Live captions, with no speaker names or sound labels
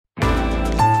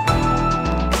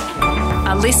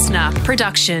A listener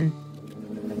production.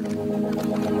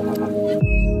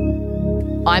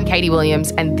 I'm Katie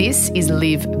Williams and this is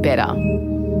Live Better.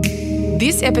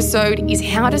 This episode is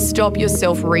how to stop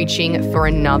yourself reaching for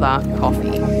another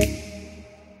coffee.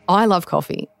 I love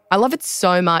coffee. I love it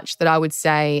so much that I would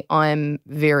say I'm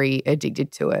very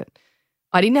addicted to it.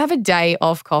 I didn't have a day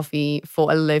off coffee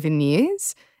for 11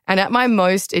 years, and at my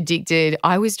most addicted,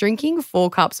 I was drinking 4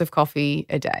 cups of coffee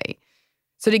a day.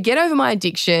 So to get over my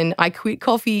addiction, I quit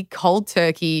coffee cold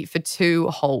turkey for 2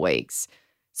 whole weeks.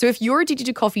 So if you're addicted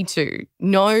to coffee too,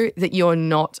 know that you're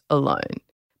not alone.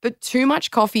 But too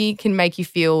much coffee can make you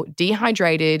feel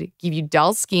dehydrated, give you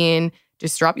dull skin,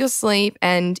 disrupt your sleep,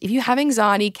 and if you have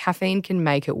anxiety, caffeine can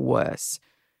make it worse.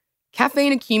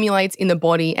 Caffeine accumulates in the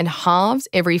body and halves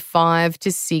every 5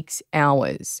 to 6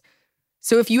 hours.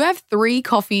 So if you have 3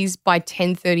 coffees by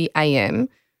 10:30 a.m.,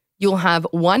 you'll have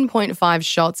 1.5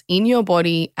 shots in your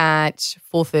body at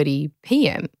 4:30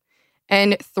 p.m.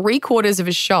 and 3/4 of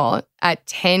a shot at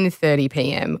 10:30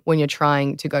 p.m. when you're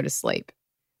trying to go to sleep.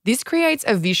 This creates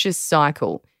a vicious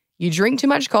cycle. You drink too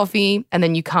much coffee and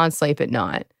then you can't sleep at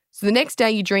night. So the next day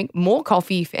you drink more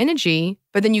coffee for energy,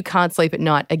 but then you can't sleep at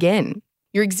night again.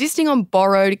 You're existing on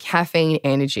borrowed caffeine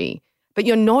energy, but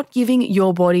you're not giving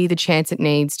your body the chance it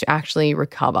needs to actually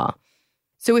recover.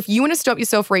 So if you want to stop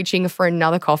yourself reaching for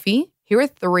another coffee, here are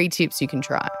 3 tips you can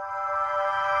try.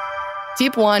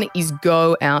 Tip 1 is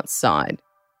go outside.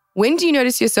 When do you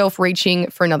notice yourself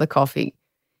reaching for another coffee?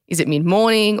 Is it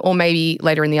mid-morning or maybe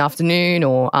later in the afternoon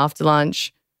or after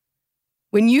lunch?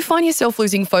 When you find yourself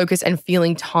losing focus and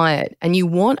feeling tired and you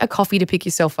want a coffee to pick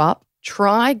yourself up,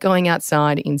 try going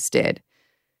outside instead.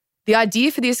 The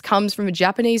idea for this comes from a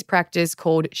Japanese practice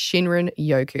called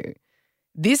Shinrin-yoku.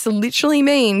 This literally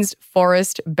means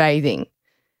forest bathing.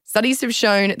 Studies have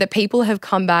shown that people have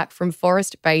come back from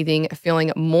forest bathing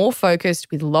feeling more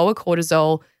focused with lower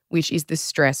cortisol, which is the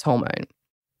stress hormone.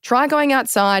 Try going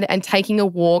outside and taking a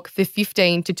walk for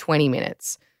 15 to 20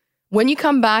 minutes. When you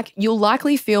come back, you'll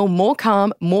likely feel more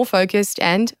calm, more focused,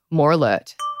 and more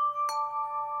alert.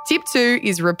 Tip 2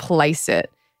 is replace it.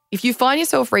 If you find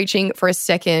yourself reaching for a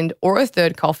second or a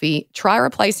third coffee, try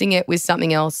replacing it with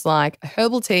something else like a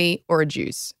herbal tea or a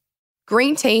juice.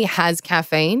 Green tea has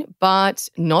caffeine, but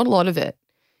not a lot of it.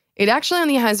 It actually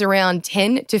only has around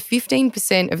 10 to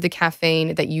 15% of the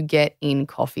caffeine that you get in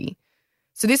coffee.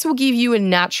 So this will give you a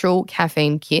natural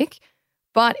caffeine kick,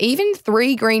 but even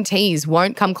 3 green teas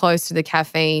won't come close to the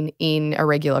caffeine in a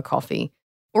regular coffee.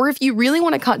 Or if you really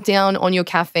want to cut down on your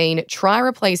caffeine, try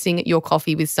replacing your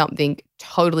coffee with something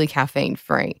totally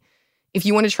caffeine-free. If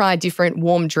you want to try a different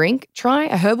warm drink, try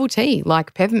a herbal tea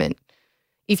like peppermint.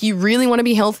 If you really want to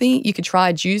be healthy, you could try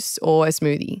a juice or a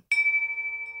smoothie.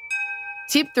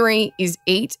 Tip 3 is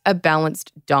eat a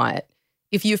balanced diet.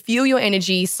 If you feel your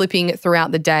energy slipping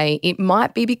throughout the day, it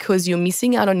might be because you're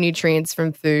missing out on nutrients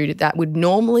from food that would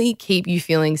normally keep you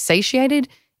feeling satiated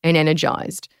and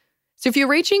energized. So if you're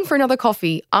reaching for another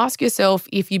coffee, ask yourself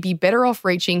if you'd be better off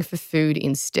reaching for food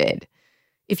instead.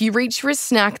 If you reach for a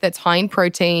snack that's high in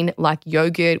protein, like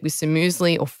yogurt with some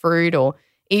muesli or fruit, or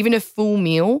even a full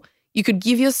meal, you could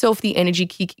give yourself the energy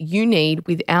kick you need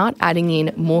without adding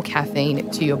in more caffeine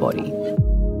to your body.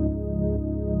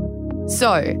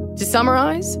 So, to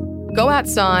summarize, go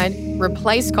outside,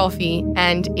 replace coffee,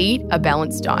 and eat a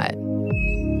balanced diet.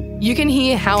 You can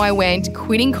hear how I went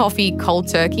quitting coffee cold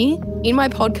turkey in my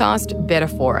podcast, Better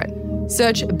For It.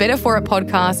 Search Better For It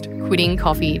Podcast Quitting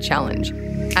Coffee Challenge.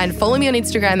 And follow me on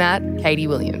Instagram at Katie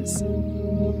Williams.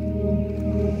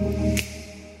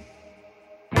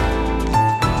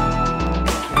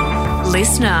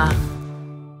 Listener.